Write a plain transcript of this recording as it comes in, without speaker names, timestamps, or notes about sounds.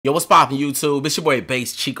Yo, what's poppin' YouTube? It's your boy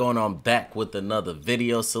Based Chiko and I'm back with another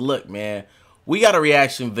video. So look, man, we got a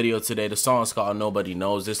reaction video today. The song's called Nobody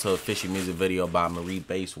Knows. This is an official music video by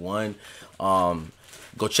Maribased1.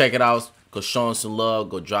 Go check it out. Go show him some love.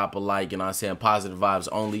 Go drop a like. You know what I'm saying? Positive vibes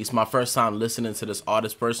only. It's my first time listening to this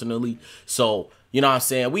artist personally. So, you know what I'm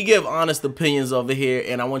saying? We give honest opinions over here.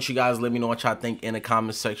 And I want you guys to let me know what y'all think in the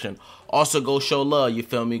comment section. Also, go show love. You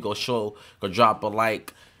feel me? Go drop a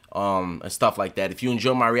like. And stuff like that. If you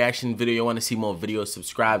enjoy my reaction video, want to see more videos,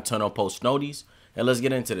 subscribe, turn on post notice, and let's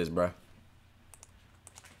get into this, bro.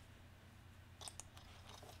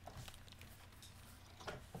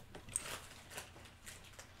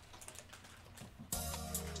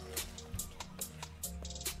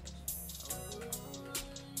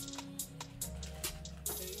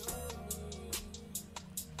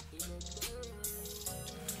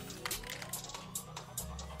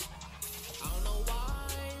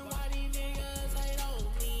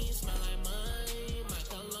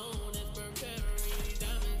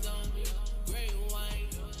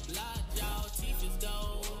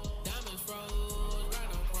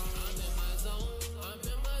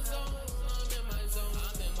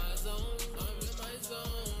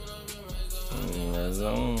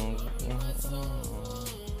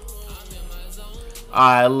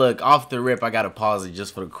 Alright, look, off the rip, I gotta pause it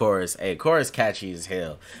just for the chorus. Hey, chorus catchy as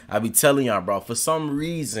hell. I be telling y'all, bro, for some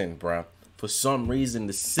reason,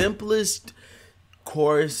 the simplest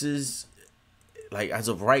choruses, like, as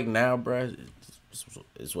of right now, bro,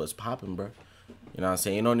 is what's popping, bro. You know what I'm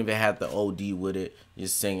saying? You don't even have to OD with it. You're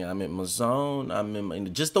singing, I'm in my zone, I'm in my...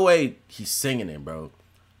 Just the way he's singing it, bro.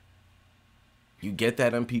 You get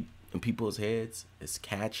that in people's heads. It's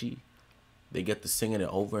catchy. They get to singing it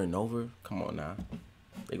over and over. Come on now.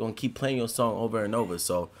 They're going to keep playing your song over and over.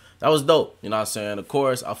 So that was dope. You know what I'm saying? The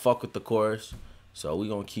chorus, I fuck with the chorus. So we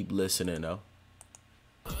going to keep listening though.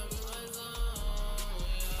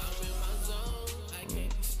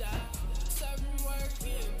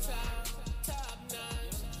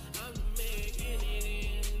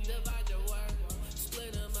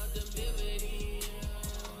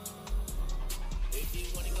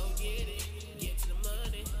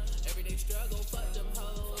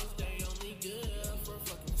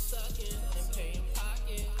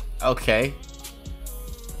 Okay.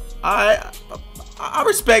 I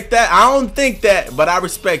respect that. I don't think that, but I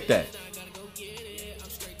respect that.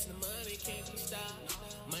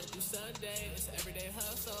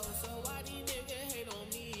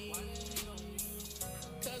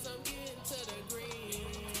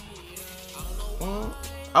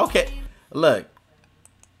 Okay. Look.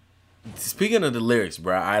 Speaking of the lyrics,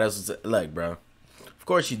 bro. Look, bro. Of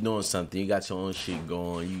course you're doing something. You got your own shit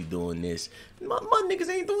going. You doing this. My niggas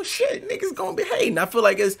ain't doing shit. Niggas gonna be hating. I feel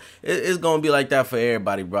like it's gonna be like that for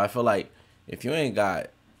everybody, bro. I feel like if you ain't got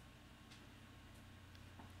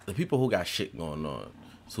the people who got shit going on,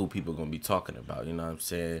 it's who people gonna be talking about. You know what I'm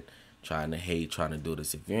saying? Trying to hate, trying to do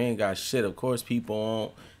this. If you ain't got shit, of course people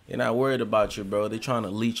won't. They're not worried about you, bro. They're trying to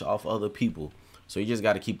leech off other people. So you just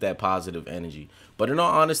got to keep that positive energy. But in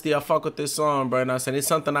all honesty, I fuck with this song, bro. And I'm saying it's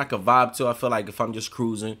something I could vibe to. I feel like if I'm just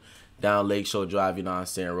cruising down Lakeshore Drive, you know what I'm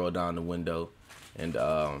saying, roll down the window. And,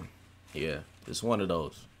 yeah, it's one of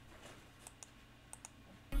those.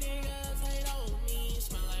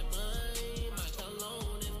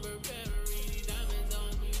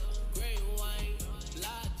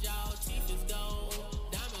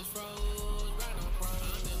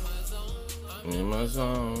 I'm in my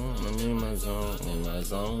zone, I'm in my zone, in my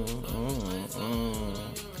zone.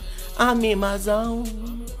 I'm in my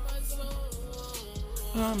zone.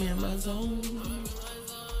 I'm in my zone.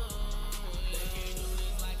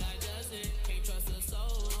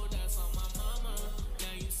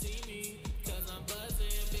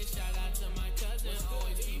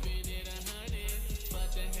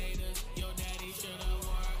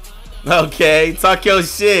 Okay, talk your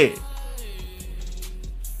shit.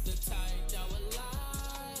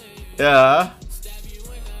 Yeah.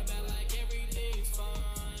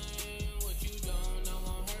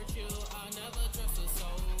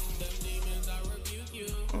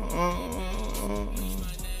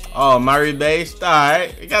 Oh, Maribased.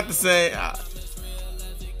 Alright. You got the same.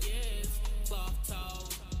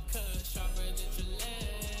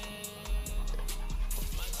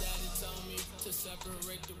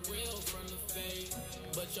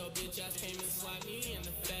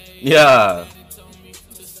 Yeah.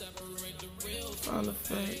 On the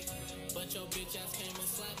fake. But your bitch ass came and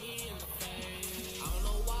slapped me in the face. I don't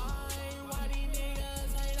know why these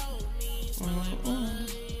niggas hate on me. Smell like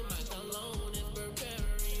money, my cologne is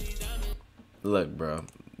Burberry. Look, bro,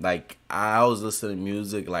 Like, I was listening to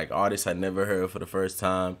music, like, artists I never heard for the first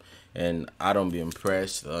time, and I don't be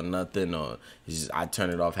impressed or nothing, or it's just, I turn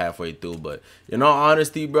it off halfway through. But, in all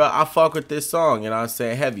honesty, bro, I fuck with this song, you know what I'm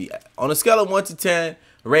saying? Heavy. On a scale of 1 to 10,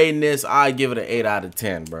 rating this, I give it an 8 out of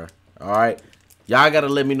 10, bro. Alright? Y'all gotta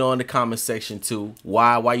let me know in the comment section, too,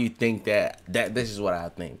 why you think that this is what I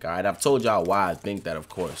think, alright? I've told y'all why I think that, of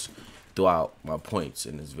course, throughout my points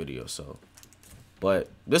in this video, so... But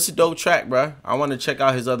this is a dope track, bruh. I want to check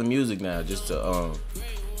out his other music now, just to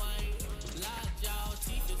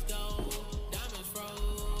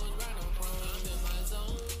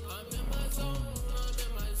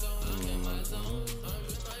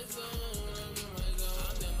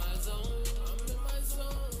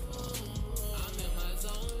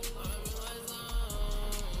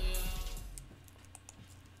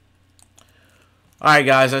Alright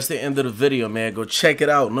guys, that's the end of the video, man. Go check it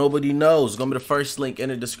out. Nobody knows. It's gonna be the first link in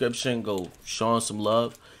the description. Go show him some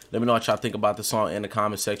love. Let me know what y'all think about the song in the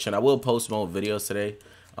comment section. I will post more videos today.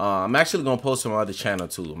 I'm actually gonna post on my other channel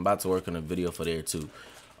too. I'm about to work on a video for there too.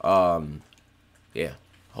 Yeah.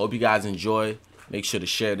 Hope you guys enjoy. Make sure to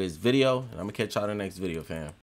share this video. And I'm gonna catch y'all in the next video, fam.